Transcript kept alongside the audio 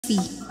fee.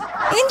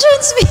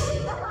 Entrance fee!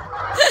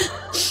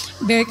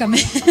 Bear kami.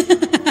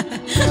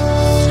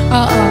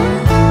 Oo.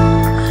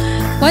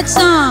 What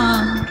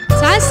song?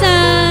 Sasa!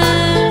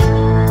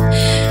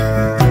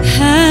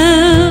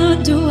 How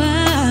do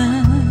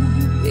I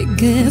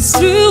get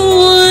through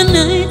one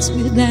night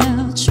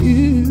without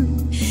you?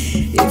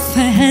 If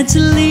I had to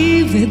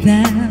leave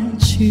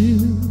without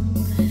you,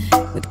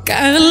 what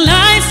kind of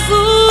life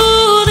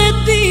would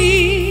it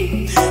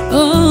be?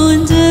 Oh,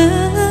 and I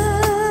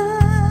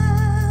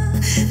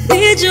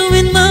need you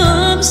in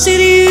my arms,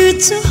 need you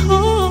to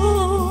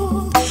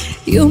hold.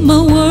 You're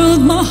my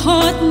world, my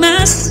heart,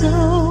 my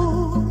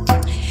soul.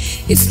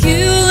 If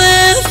you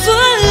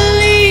ever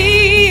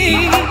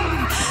leave,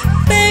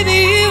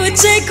 baby, you would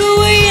take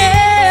away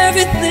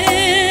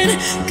everything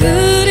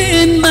good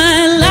in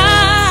my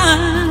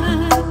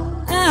life.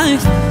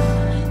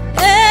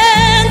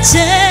 And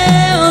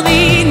tell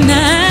me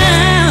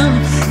now,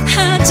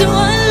 how do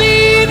I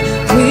live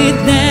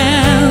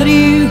without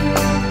you?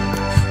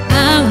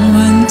 I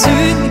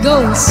wonder the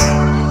ghost.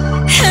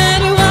 How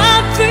do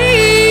I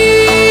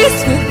breathe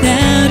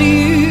without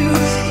you?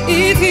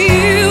 If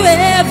you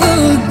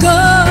ever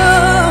go,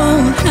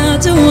 how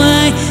do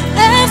I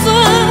ever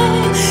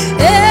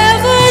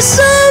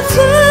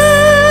survive?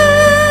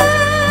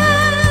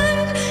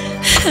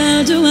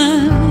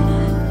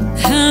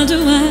 How do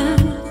I,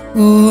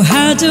 oh,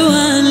 how do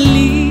I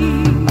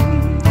live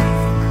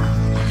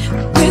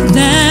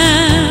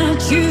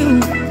without you?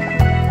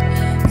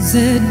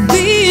 There'd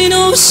be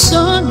no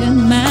sun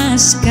in my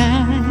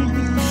sky.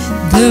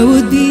 There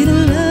would be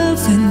no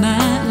love in my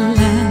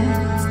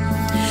life.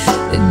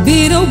 There'd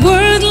be no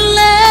word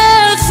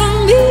left for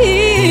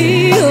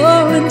me.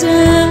 Oh, and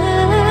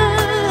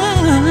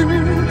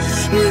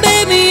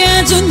baby,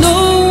 I don't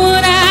know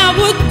what I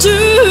would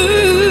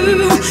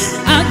do.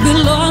 I'd be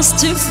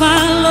lost if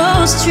I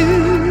lost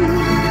you.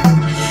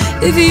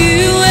 If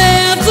you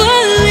ever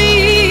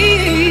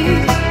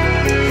leave,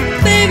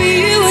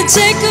 baby, you would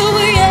take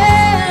away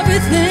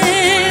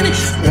everything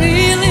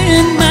really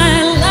in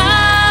my life.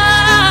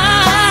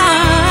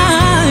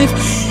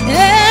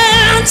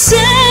 And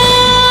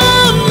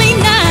tell me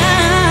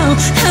now,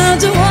 how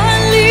do I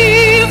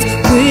live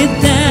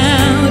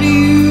without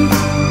you?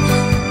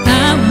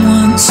 I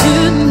want to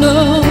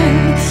know,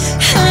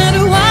 how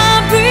do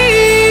I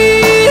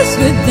breathe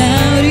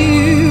without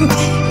you?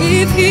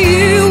 If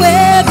you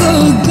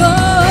ever go,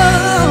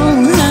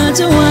 how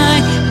do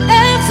I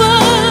ever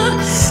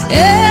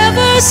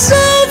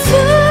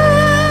survive?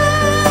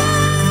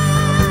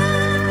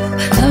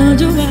 How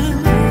do I,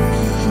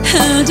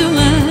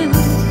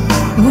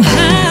 oh,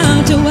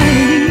 how do I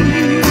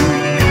live?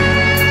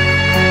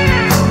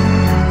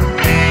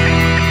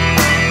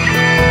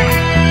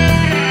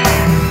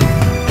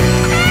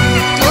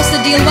 Close the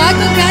deal. Wow,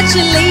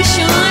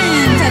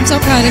 congratulations. I'm so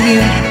proud of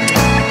you.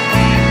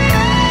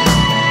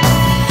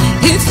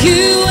 If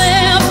you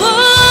ever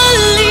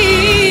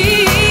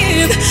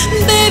leave,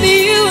 baby,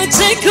 you would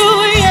take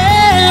away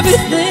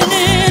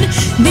everything.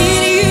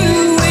 Need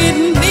you with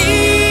me,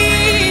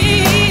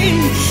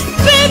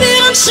 baby.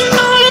 Don't you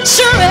know that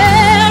you're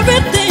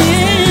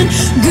everything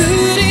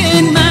good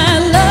in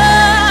my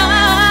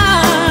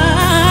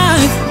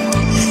life?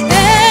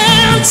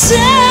 And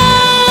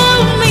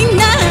tell me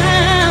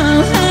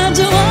now, how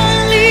do I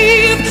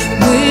live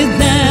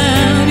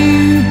without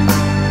you?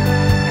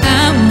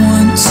 I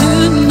want to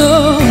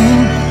know,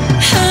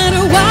 how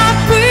do I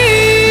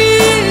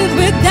breathe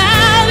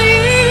without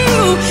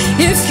you?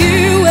 If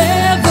you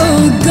ever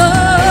go,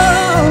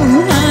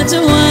 how do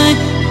I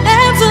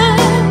ever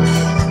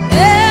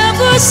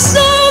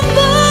survive?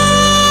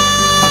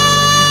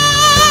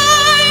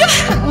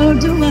 How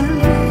do I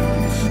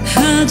live?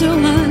 How do I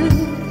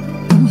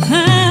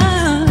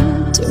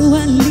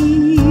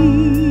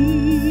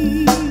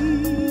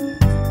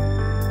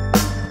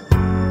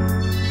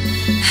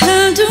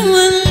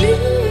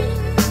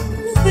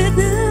live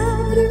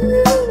without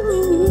you?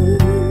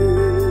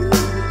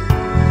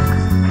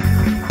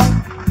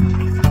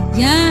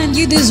 Yan,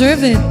 you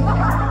deserve it.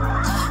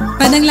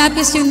 Bandang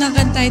Lapis yung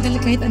nakatitle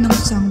kahit anong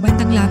song.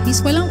 Bandang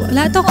Lapis.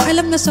 Wala akong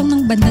alam na song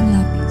ng Bandang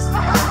Lapis.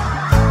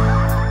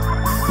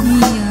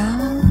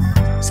 Yeah.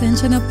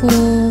 Sensya na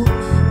po.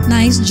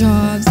 Nice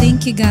job.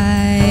 Thank you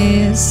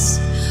guys.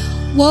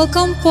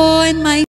 Welcome po in my